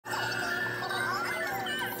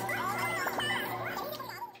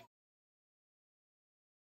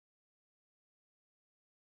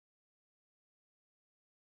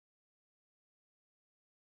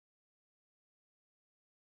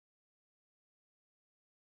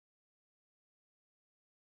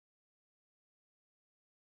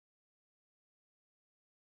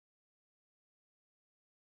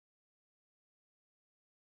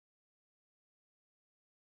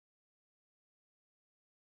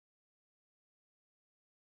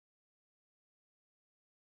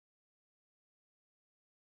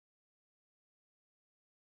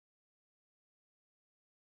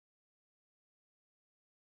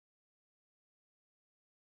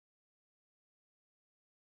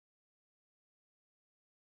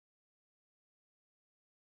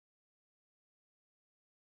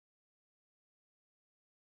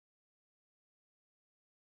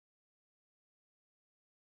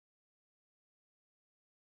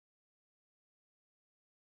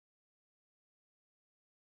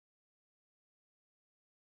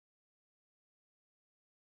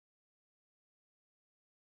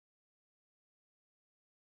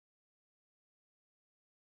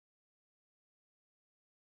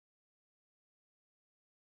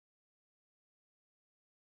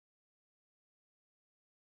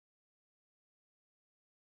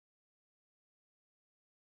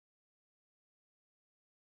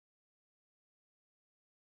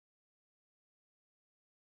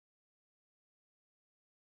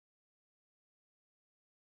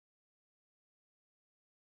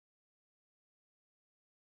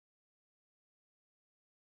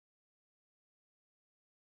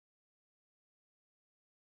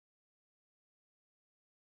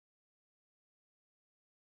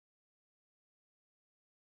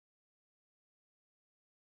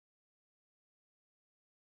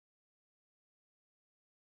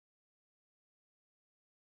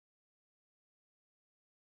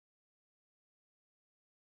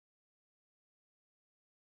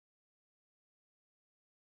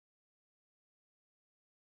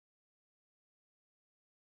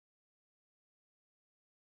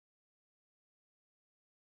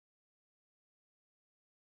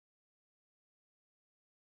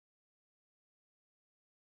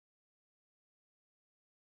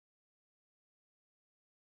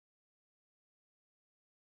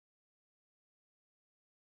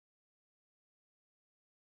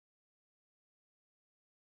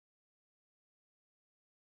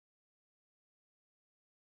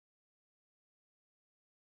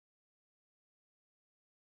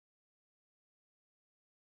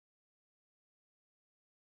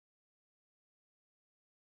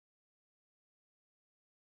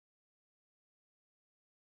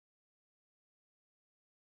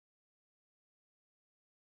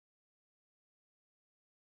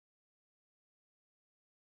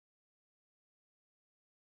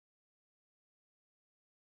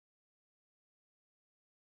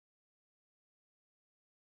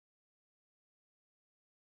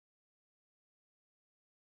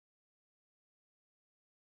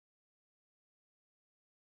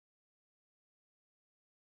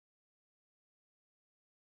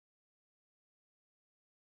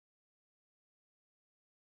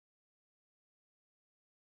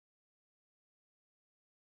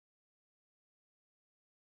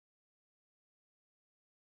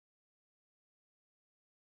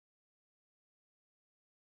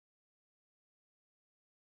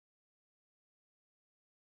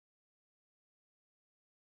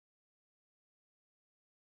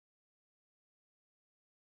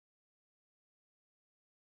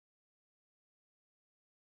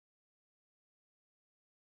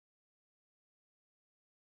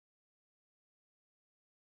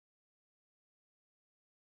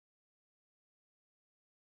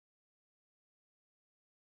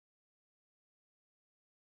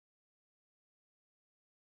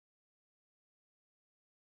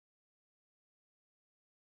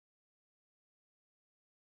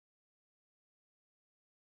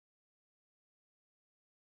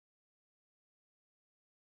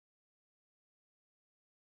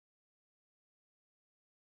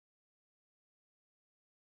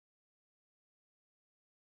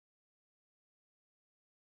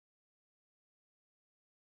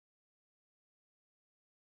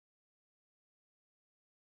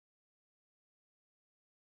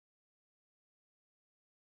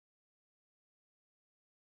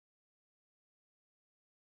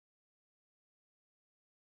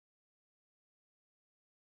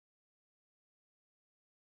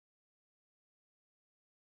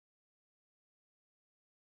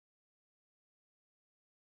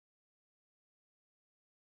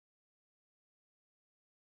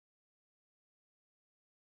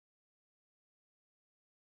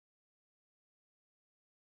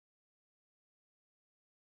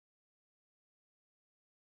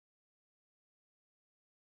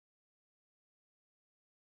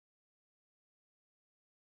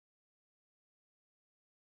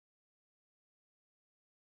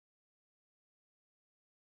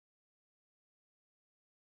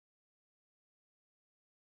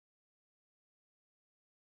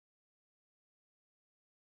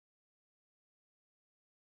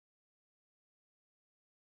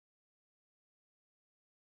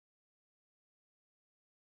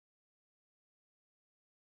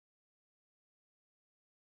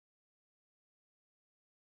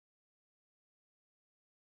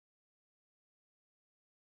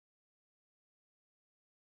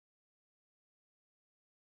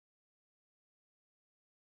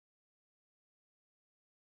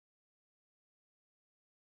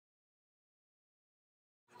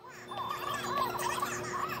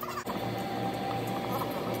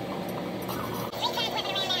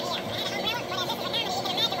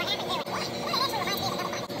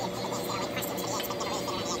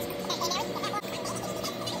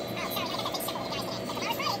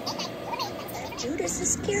Judas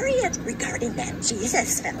Iscariot regarding that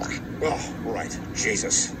Jesus fella. Oh, right.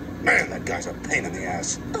 Jesus. Man, that guy's a pain in the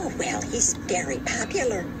ass. Oh, well, he's very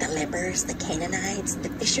popular. The lepers, the Canaanites, the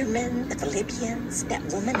fishermen, the Philippians, that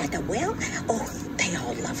woman at the well. Oh, they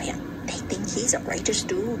all love him. They think he's a righteous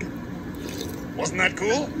dude. Wasn't that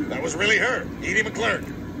cool? That was really her, Edie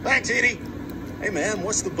McClurg. Thanks, Edie. Hey, man,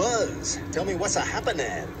 what's the buzz? Tell me what's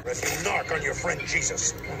a-happening. If you narc on your friend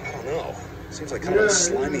Jesus. I don't know. Seems like kind of a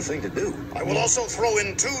slimy thing to do. I will also throw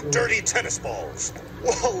in 2 dirty tennis balls.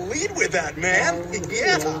 Well, lead with that, man.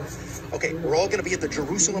 Yeah. Okay, we're all going to be at the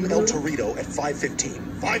Jerusalem El Torito at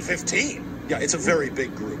 5:15. 5:15? Yeah, it's a very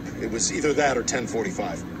big group. It was either that or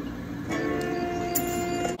 10:45.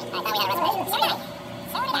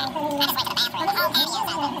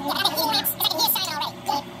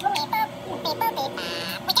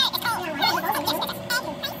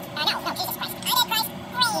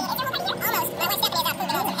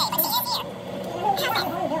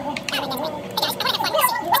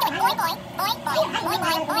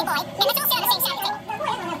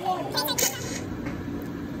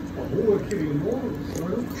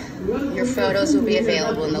 Your photos will be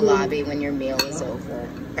available in the lobby when your meal is over.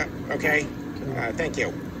 Okay. Thank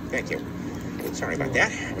you. Thank you. Sorry about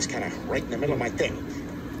that. I was kind of right in the middle of my thing.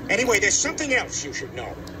 Anyway, there's something else you should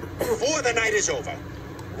know. Before the night is over,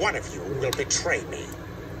 one of you will betray me.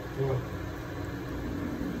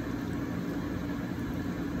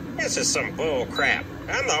 This is some bull crap.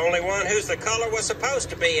 I'm the only one who's the color was supposed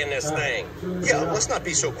to be in this thing. Yeah, let's not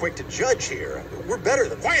be so quick to judge here. We're better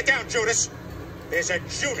than... Quiet down, Judas. There's a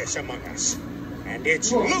Judas among us. And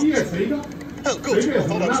it's Luke. Oh, good. I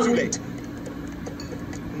thought I was too late.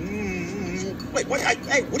 Wait, what?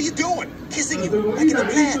 Hey, what are you doing? Kissing you, like in the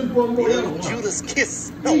plan. The old Judas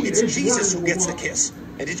kiss. No, it's Jesus who gets the kiss.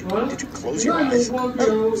 And did you close your eyes?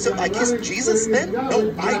 Oh, so I kiss Jesus then?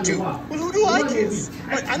 No, I do. Well, who do I kiss?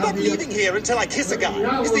 I'm not leaving here until I kiss a guy.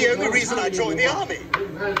 It's the only reason I joined the army.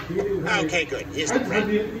 Okay, good. Here's the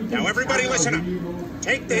bread. Now, everybody listen up.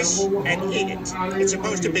 Take this and eat it. It's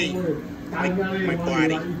supposed to be like my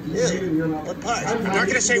body. Yeah. What part? I'm not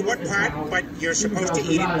going to say what part, but you're supposed to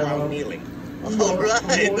eat it while kneeling. All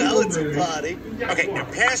right, now it's a party. Okay, now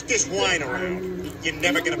pass this wine around. You're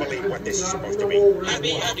never going to believe what this is supposed to be.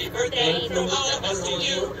 Happy birthday from all of us to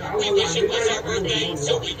you. We wish it was our birthday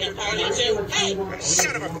so we can party too. Hey!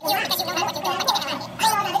 Son of a...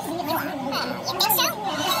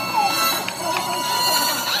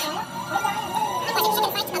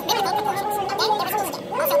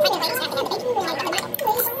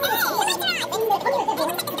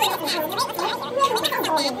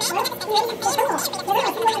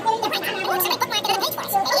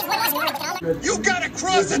 You gotta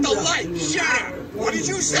cross at the light! Shut up! What did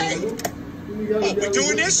you say? Oh, we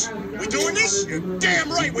doing this? We doing this? You're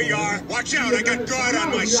damn right we are. Watch out, I got God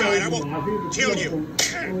on my side. I will kill you.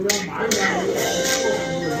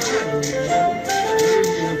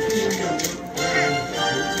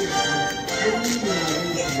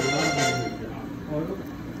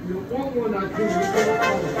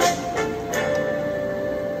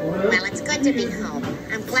 Well, it's good to be home.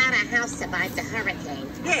 I'm glad our house survived the hurricane.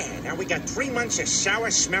 Yeah, now we got 3 months of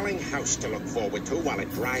sour-smelling house to look forward to while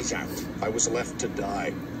it dries out. I was left to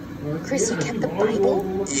die. Chris, you kept the Bible?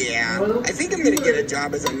 Yeah, I think I'm going to get a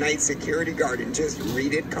job as a night security guard and just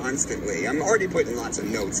read it constantly. I'm already putting lots of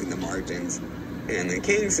notes in the margins. And the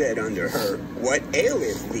king said unto her, What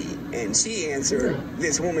aileth thee? And she answered,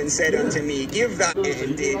 This woman said unto me, Give thou,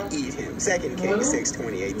 and did eat him. 2 Kings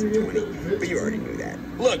 6:28-20. But you already knew that.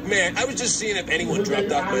 Look, man, I was just seeing if anyone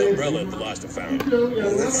dropped off my umbrella at the Lost and Found. Well,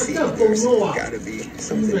 let's see. There's got to be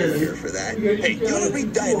something in here for that. Hey, you want to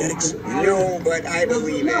read Dianetics? No, but I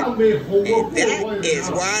believe it. And that is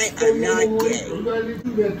why I'm not gay.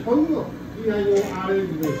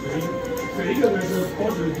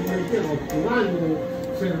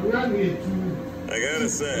 I gotta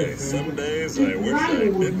say, some days I wish I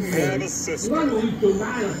didn't have a sister. Go,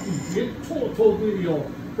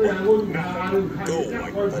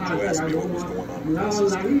 Mike, I thought you asked me what was going on with my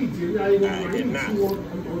sister. I did not. Look,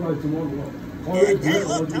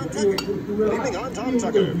 Tom Tucker. Good evening, I'm Tom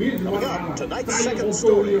Tucker. Coming up, tonight's second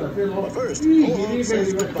story. But first, Mohawk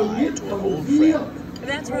says goodbye to an old friend.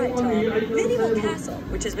 That's right, Tom. Medieval Castle,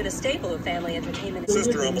 which has been a staple of family entertainment.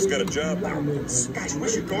 Sister almost got a job there. Guys, we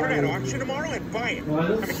should go to that auction tomorrow and buy it. I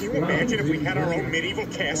mean, can you imagine if we had our own medieval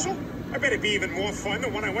castle? I bet it'd be even more fun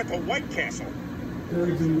than when I went to White Castle.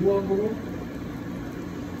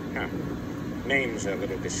 Huh. Name's a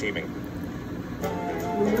little deceiving.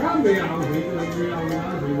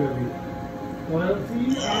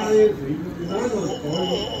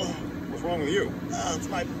 What's wrong with you? Oh, it's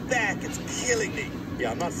my back. It's killing me.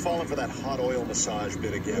 Yeah, I'm not falling for that hot oil massage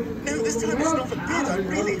bit again. No, this time it's not the bit. I'm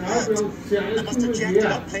really hurt. I must have jacked it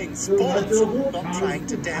up playing sports, not trying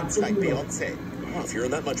to dance like Beyonce. Well, if you're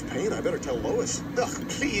in that much pain, I better tell Lois. Ugh,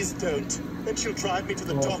 please don't. Then she'll drive me to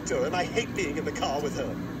the doctor, and I hate being in the car with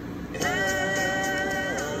her.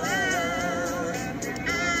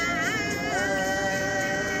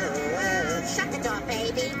 Shut the door,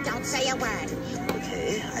 baby. Don't say a word.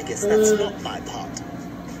 Okay, I guess that's not my part.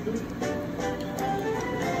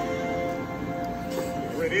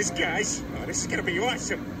 Here it is, guys. Oh, this is gonna be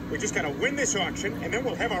awesome. We just gotta win this auction, and then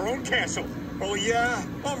we'll have our own castle. Oh, yeah?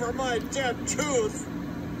 Over my dead tooth.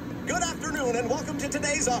 Good afternoon, and welcome to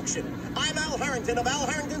today's auction. I'm Al Harrington of Al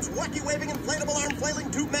Harrington's wacky-waving inflatable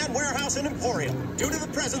arm-flailing tube-man warehouse and emporium. Due to the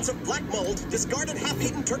presence of black mold, discarded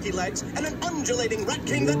half-eaten turkey legs, and an undulating rat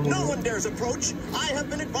king that no one dares approach, I have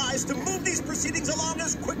been advised to move these proceedings along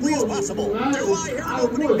as quickly as possible. Do I hear an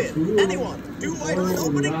opening bid? Anyone? Do I hear an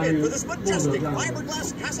opening bid for this majestic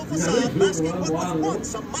fiberglass castle facade masking what was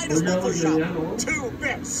once a Midas butler shop? 2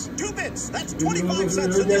 bits. 2 bits. That's 25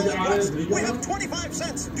 cents in the only price. We have 25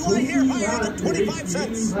 cents. Do I hear higher than 25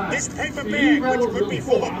 cents? This paper bag, which could be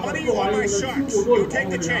full of money or my socks. You take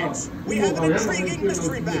the chance. We have an intriguing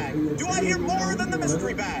mystery bag. Do I hear more than the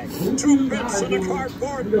mystery bag? 2 bits in a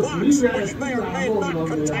cardboard box, which may or may not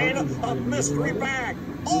contain a mystery bag.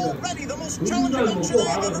 Already the most challenging auction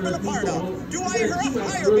I've ever been a part of. Do I hear a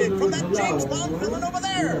higher bid from that James Bond villain over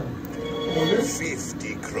there?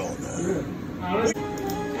 50 kroner.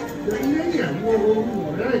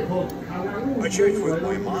 I checked with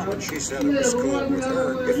my mom, and she said it was cool with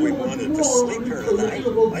her if we wanted to sleep here tonight.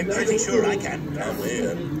 I'm pretty sure I can. Come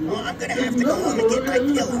in. Well, I'm gonna have to go home and get my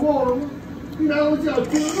pillow.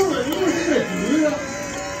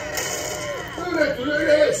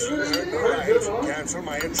 Cancel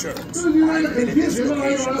my insurance. I've been in this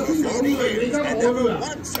location for 40 years, and never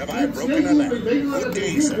once have I broken a leg. Good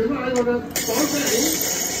day, sir.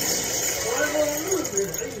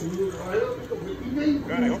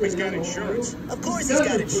 God, I hope he's got insurance. Of course he's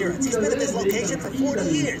got insurance. He's been at this location for 40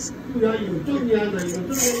 years.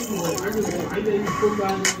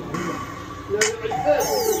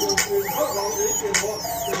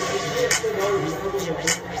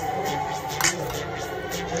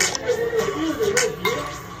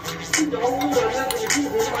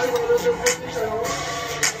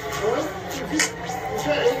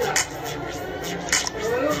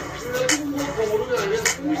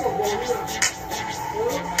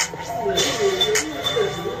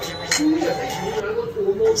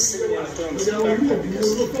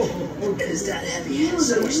 Is that heavy?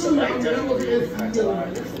 So much to like that. We really packed a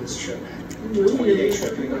lot for this trip. 20-day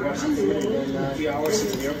trip. We got some food in a few hours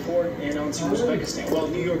to the airport and on to Uzbekistan. Well,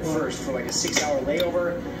 New York first for like a 6-hour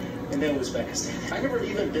layover, and then Uzbekistan. I've never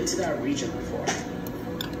even been to that region before.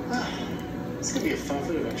 It's gonna be a fun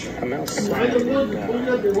food adventure. I'm outside and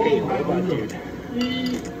hey, what about dude?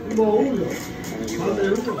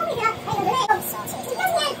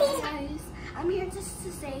 Guys, I'm here just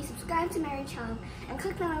to say subscribe to Mary Chum and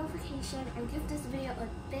click the notification and give this video a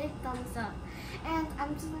big thumbs up. And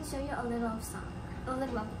I'm just going to show you a little song, a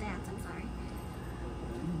little dance, I'm sorry.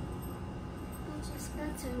 You just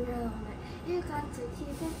got to roll it, you got to keep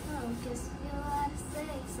it focused, you gotta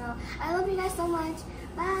say so. I love you guys so much,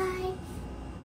 bye!